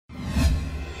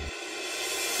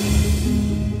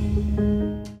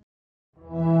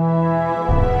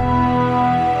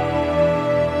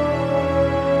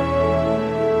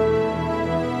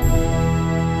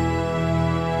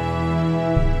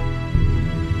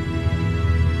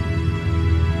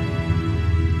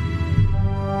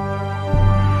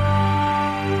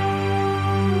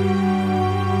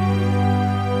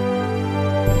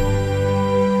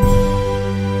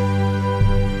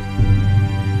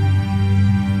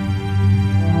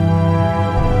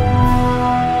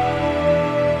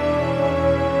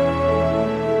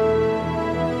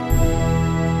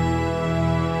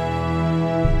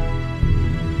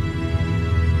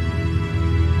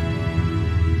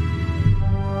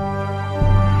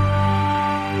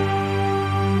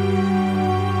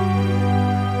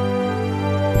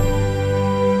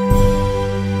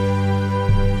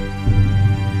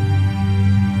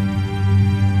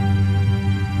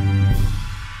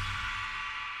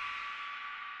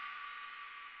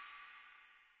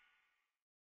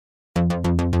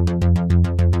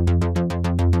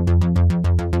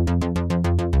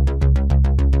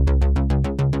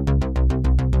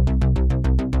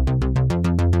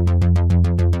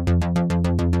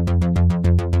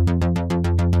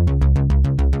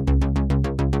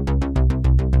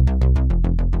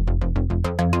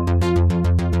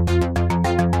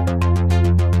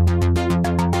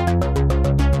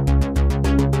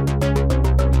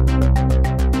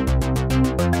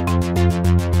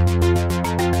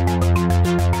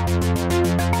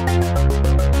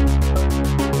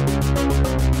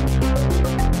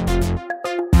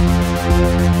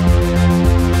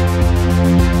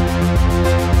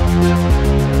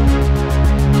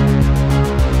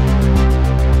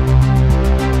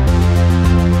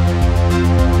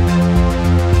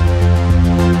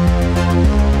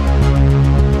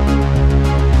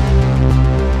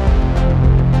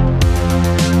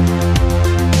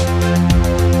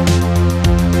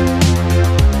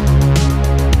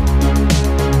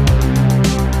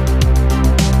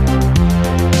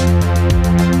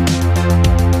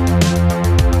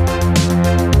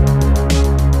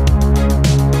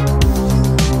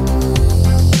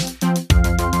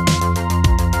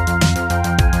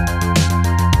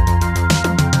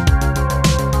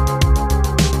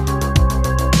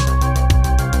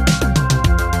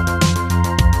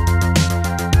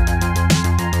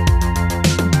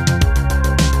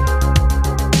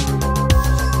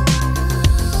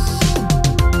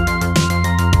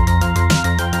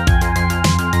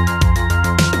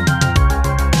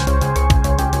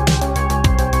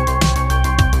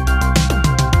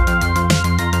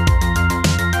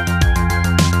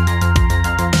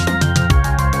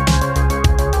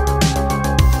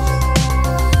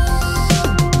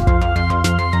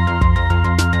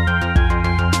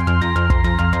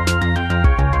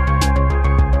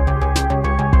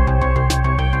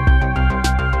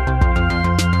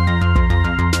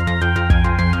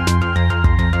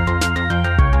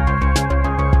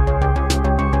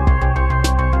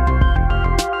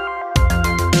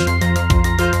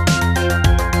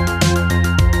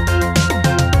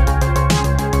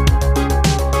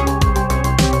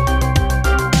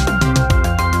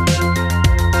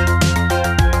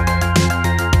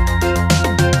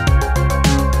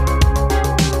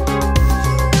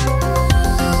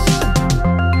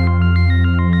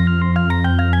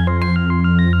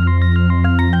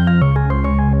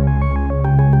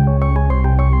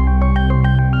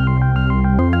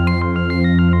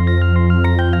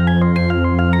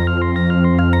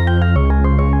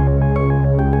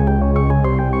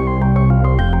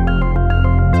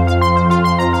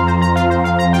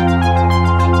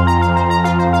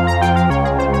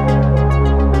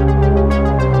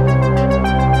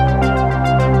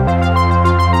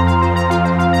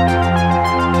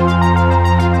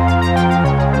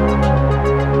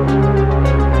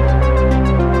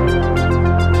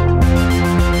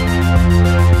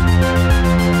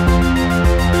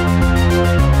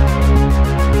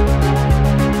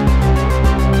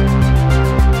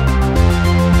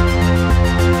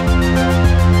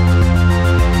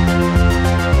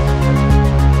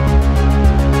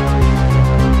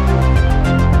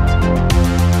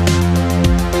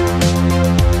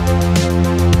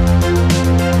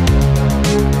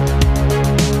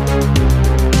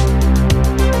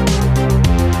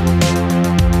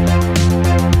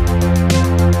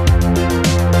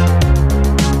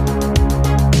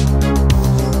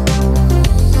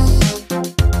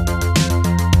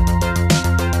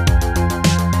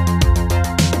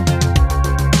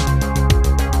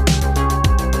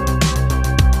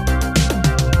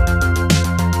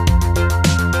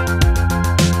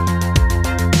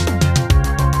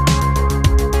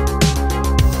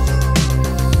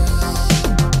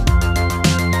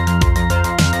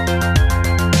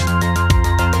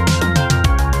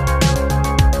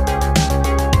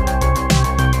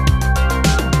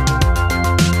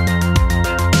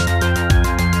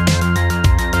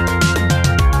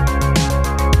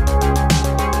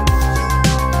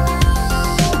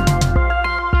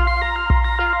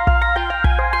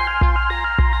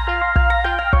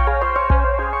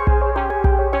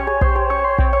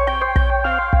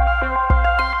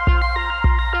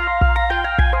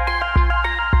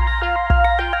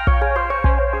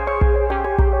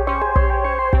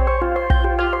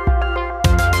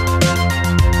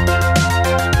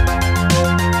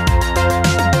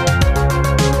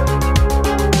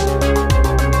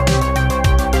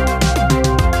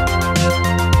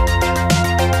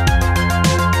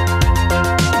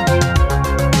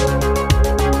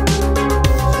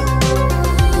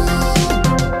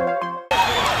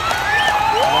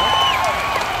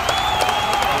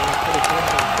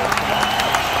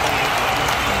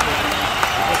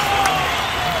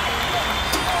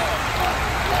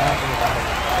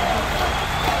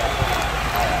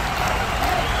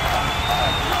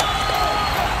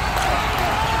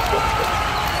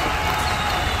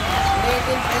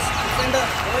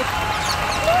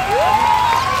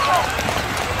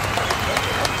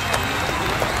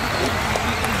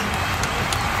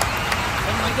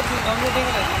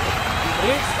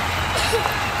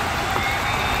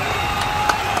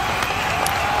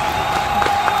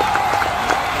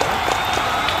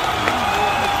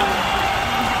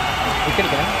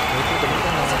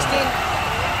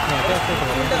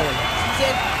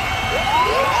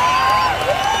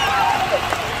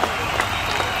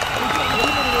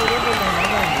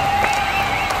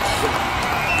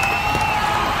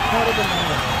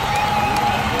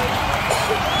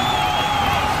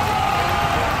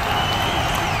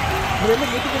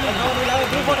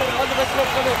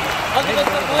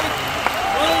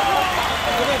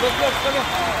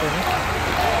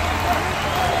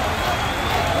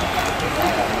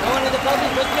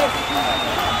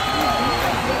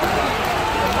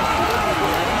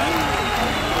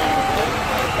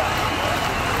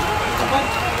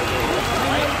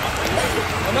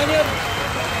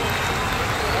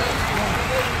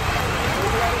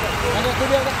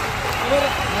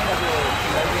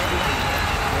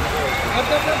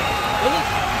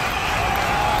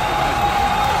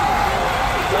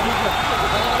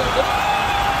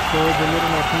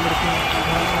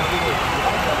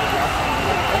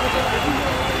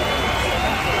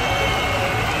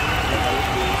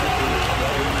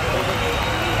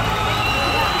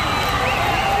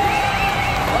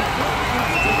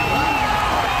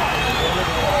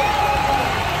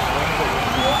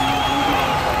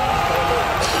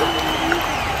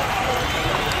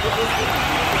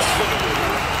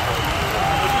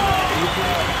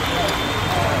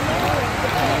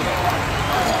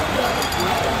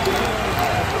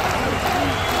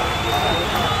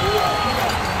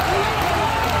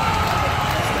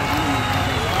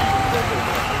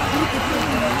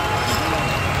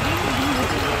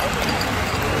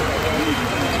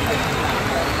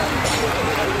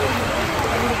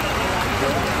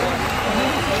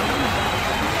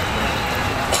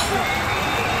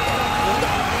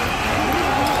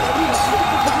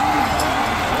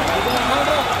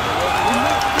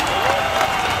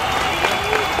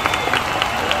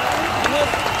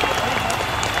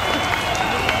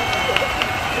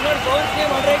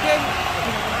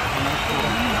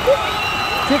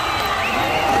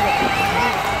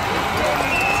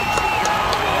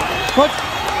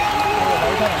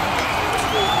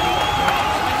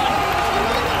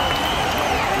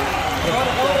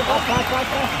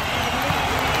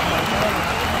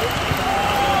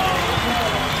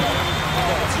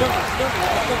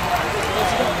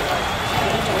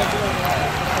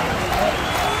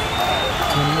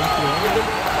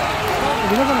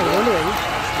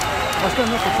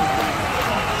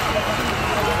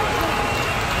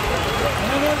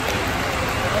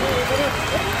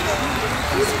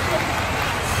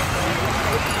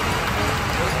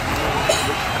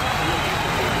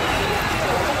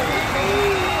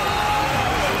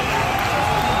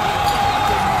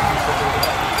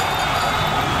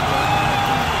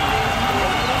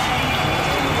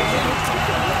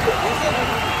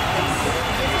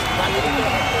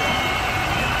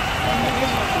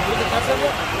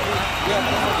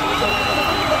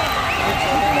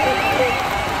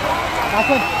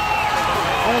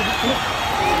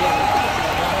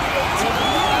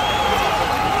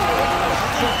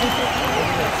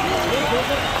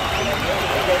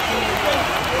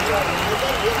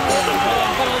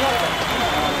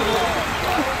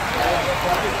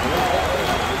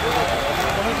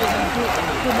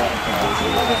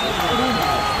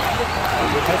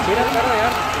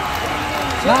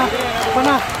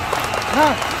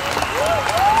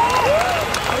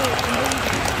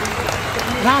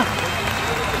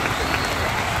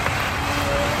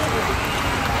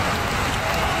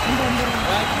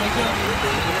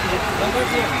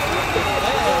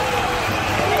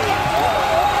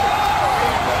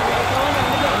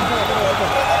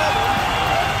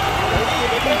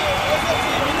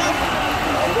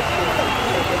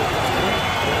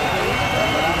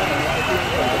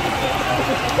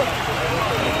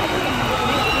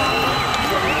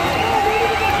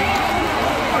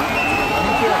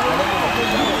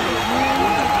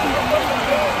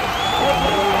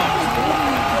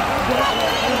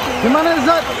Gimana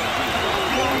Zat?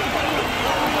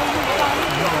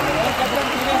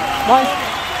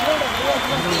 Bye.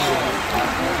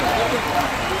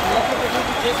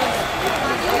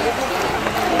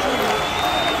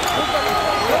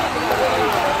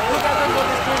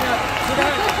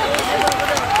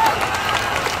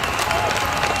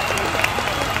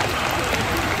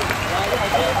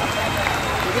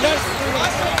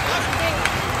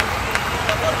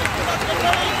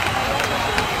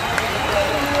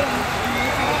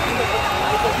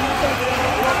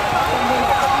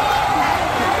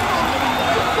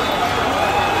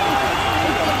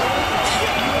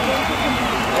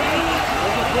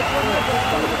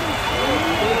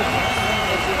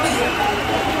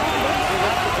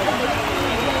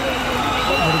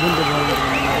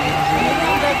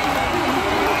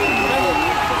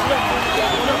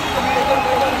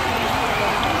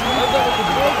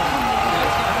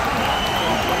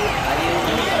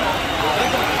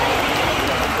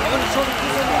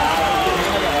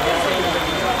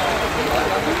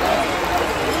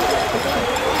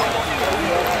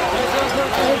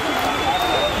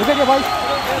 Look at your boys.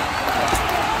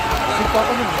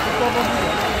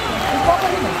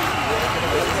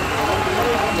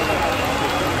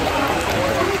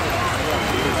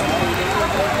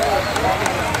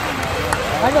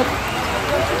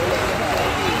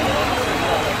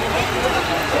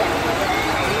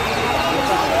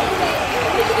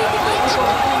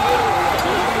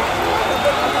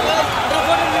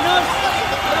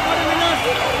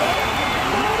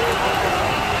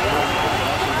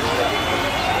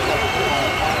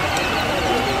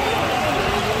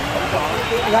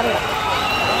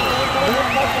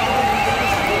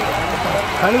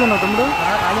 ఖాళీగా ఉన్నావు తమ్ముడు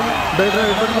బయట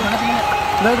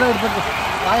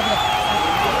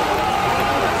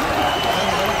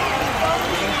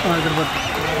ఇక్కడ పట్టు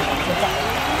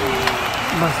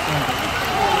bus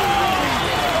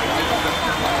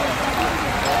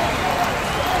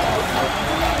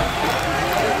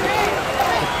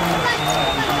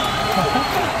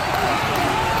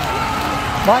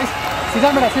boys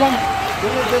సిద్ధాం madam సిద్ధాం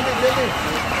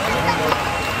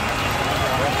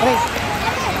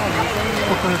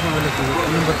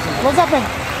Close up, man.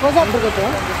 Close up.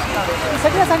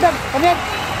 Center, center. Come here.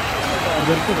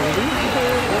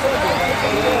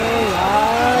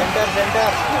 Center,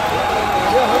 center.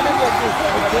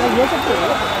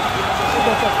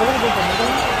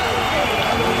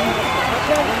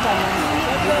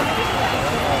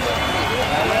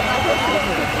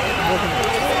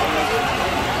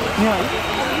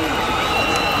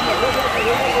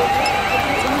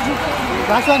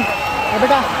 Last one. Hey,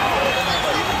 beta.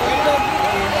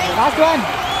 Last one.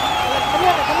 Come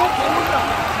here.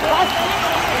 Last.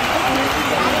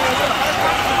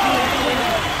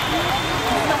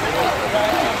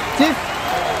 Chief.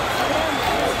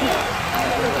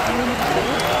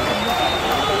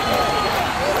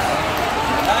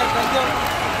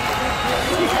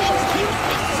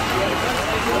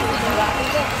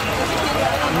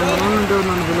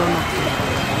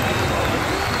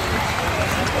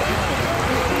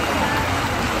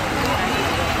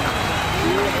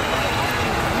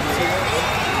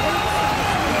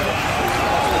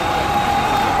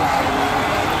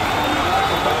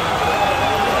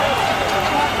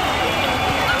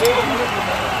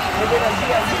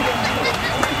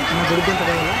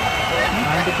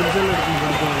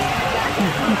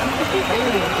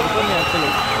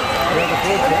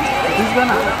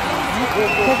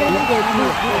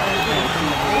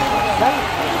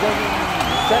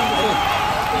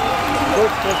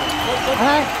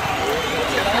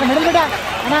 Middle beta,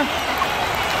 Anna.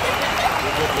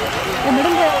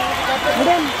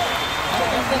 Middle.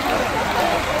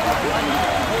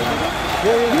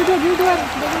 You do it.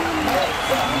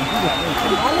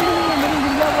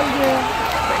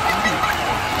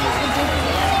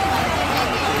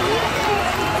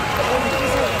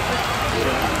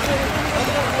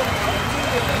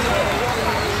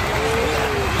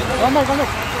 Come back.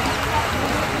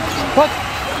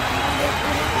 Coach.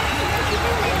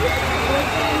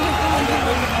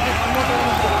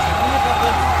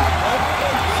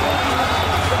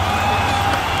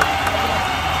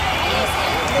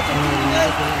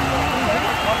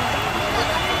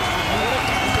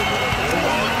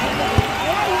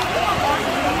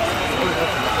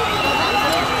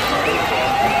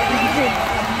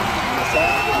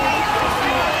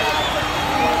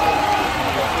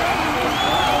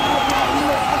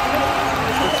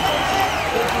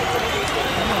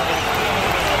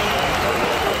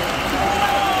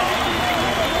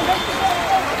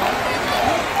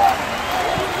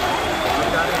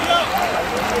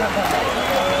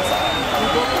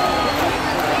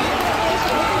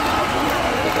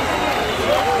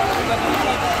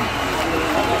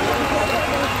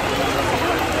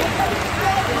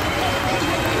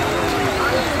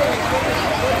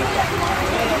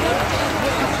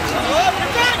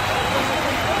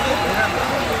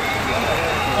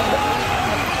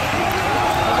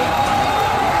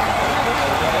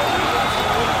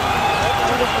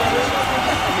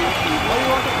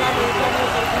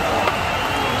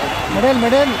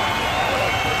 Medal.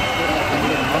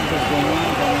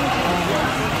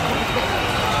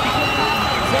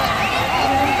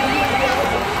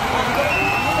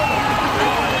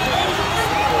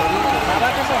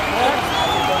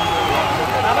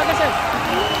 Baba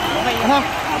yourself.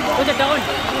 Put it down.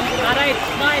 Alright,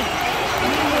 smile.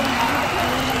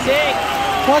 Sick.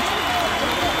 Coach.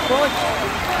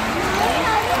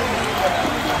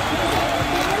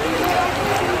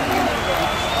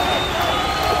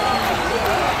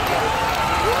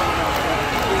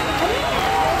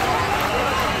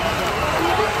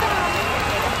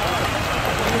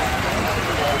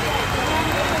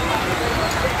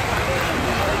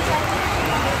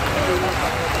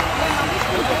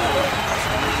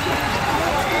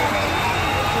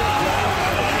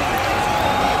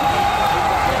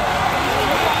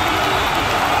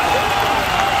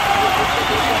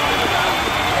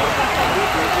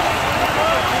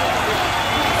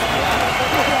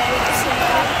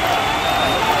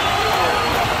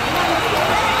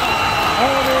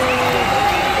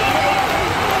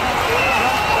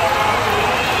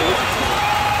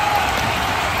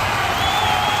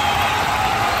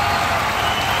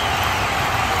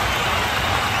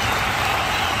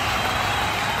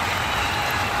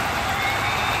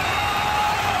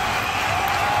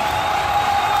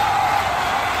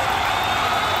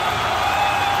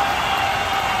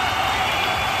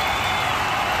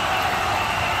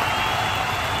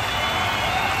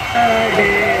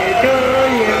 Birthday to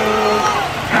you.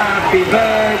 Happy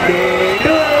birthday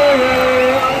to you.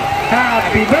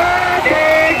 Happy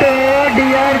birthday to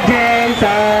dear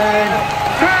Jason.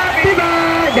 Happy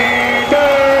birthday to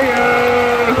you.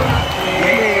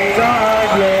 May God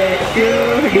bless you,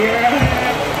 dear.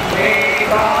 May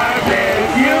God bless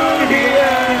you,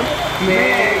 dear.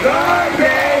 May God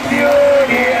bless you,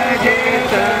 dear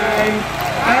Jason.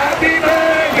 Happy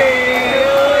birthday to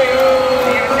you.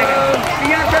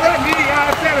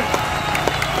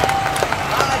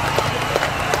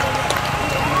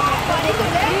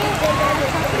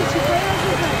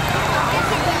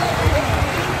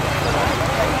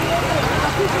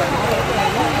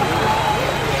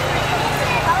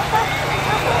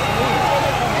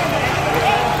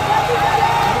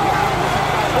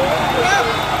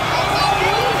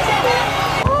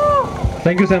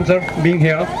 Thank you, Sam, sir, being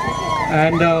here.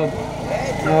 And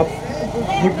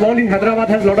football in Hyderabad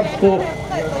has a lot of scope,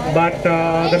 but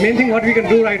the main thing what we can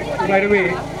do right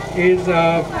away is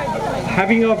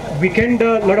having a weekend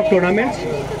lot of tournaments,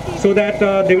 so that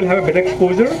they will have a better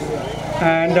exposure.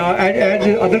 And as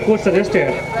the other coach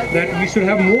suggested, that we should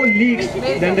have more leagues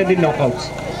than the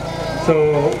knockouts.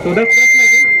 So that's my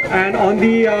thing. And on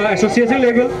the association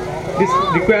level, this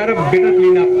require a better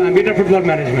cleanup and better football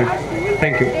management.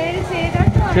 Thank you.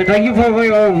 So thank you for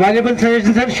your valuable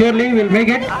suggestions, sir. Surely we'll make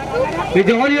it. With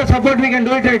all your support, we can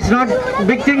do it. It's not a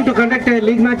big thing to conduct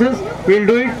league matches. We'll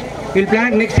do it. We'll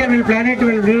plan next year. We'll plan it.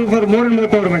 We'll do for more and more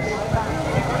tournaments.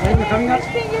 Coming up.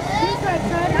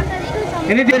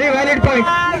 Any very valid point.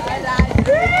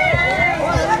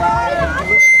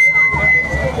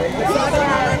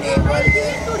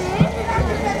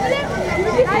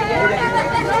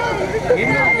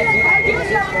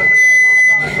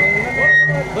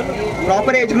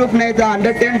 Proper age group नहीं था,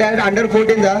 under 10 direct under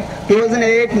 14 था,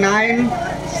 2008, 9,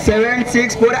 7,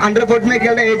 6 पूरे under 14 में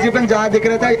खेलना age group में ज़्यादा दिख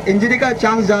रहा था, इंजरी का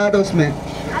चांस ज़्यादा था उसमें,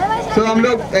 so हम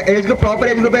लोग age group proper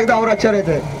age group एकदम और अच्छा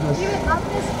रहता है.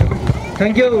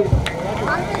 Thank you,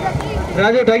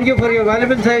 Raju. Thank you for your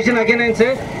valuable suggestion again, and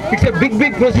say it's a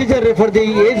big procedure for the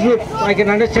age group. I can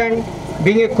understand.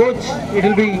 Being a coach, it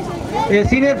will be a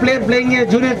senior player playing a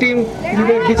junior team. It will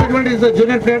be a disadvantage to the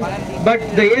junior player. But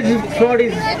the age fraud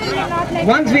is,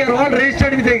 once we are all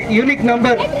registered with a unique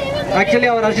number, actually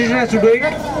our association has to do it.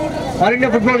 All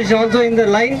India Football is also in the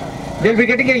line. They'll be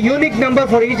getting a unique number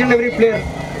for each and every player.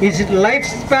 His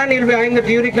lifespan will be having that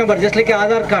unique number, just like an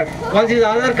Aadhaar card. Once his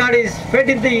Aadhaar card is fed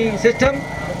in the system,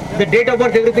 the date of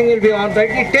birth, everything will be on.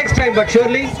 Right? It takes time, but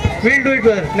surely we'll do it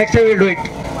well. Next time we'll do it.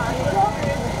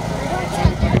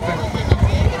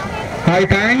 I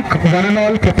thank one and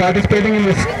all for participating in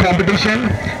this competition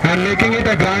and making it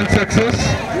a grand success.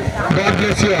 God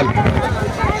bless you all.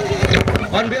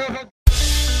 On behalf of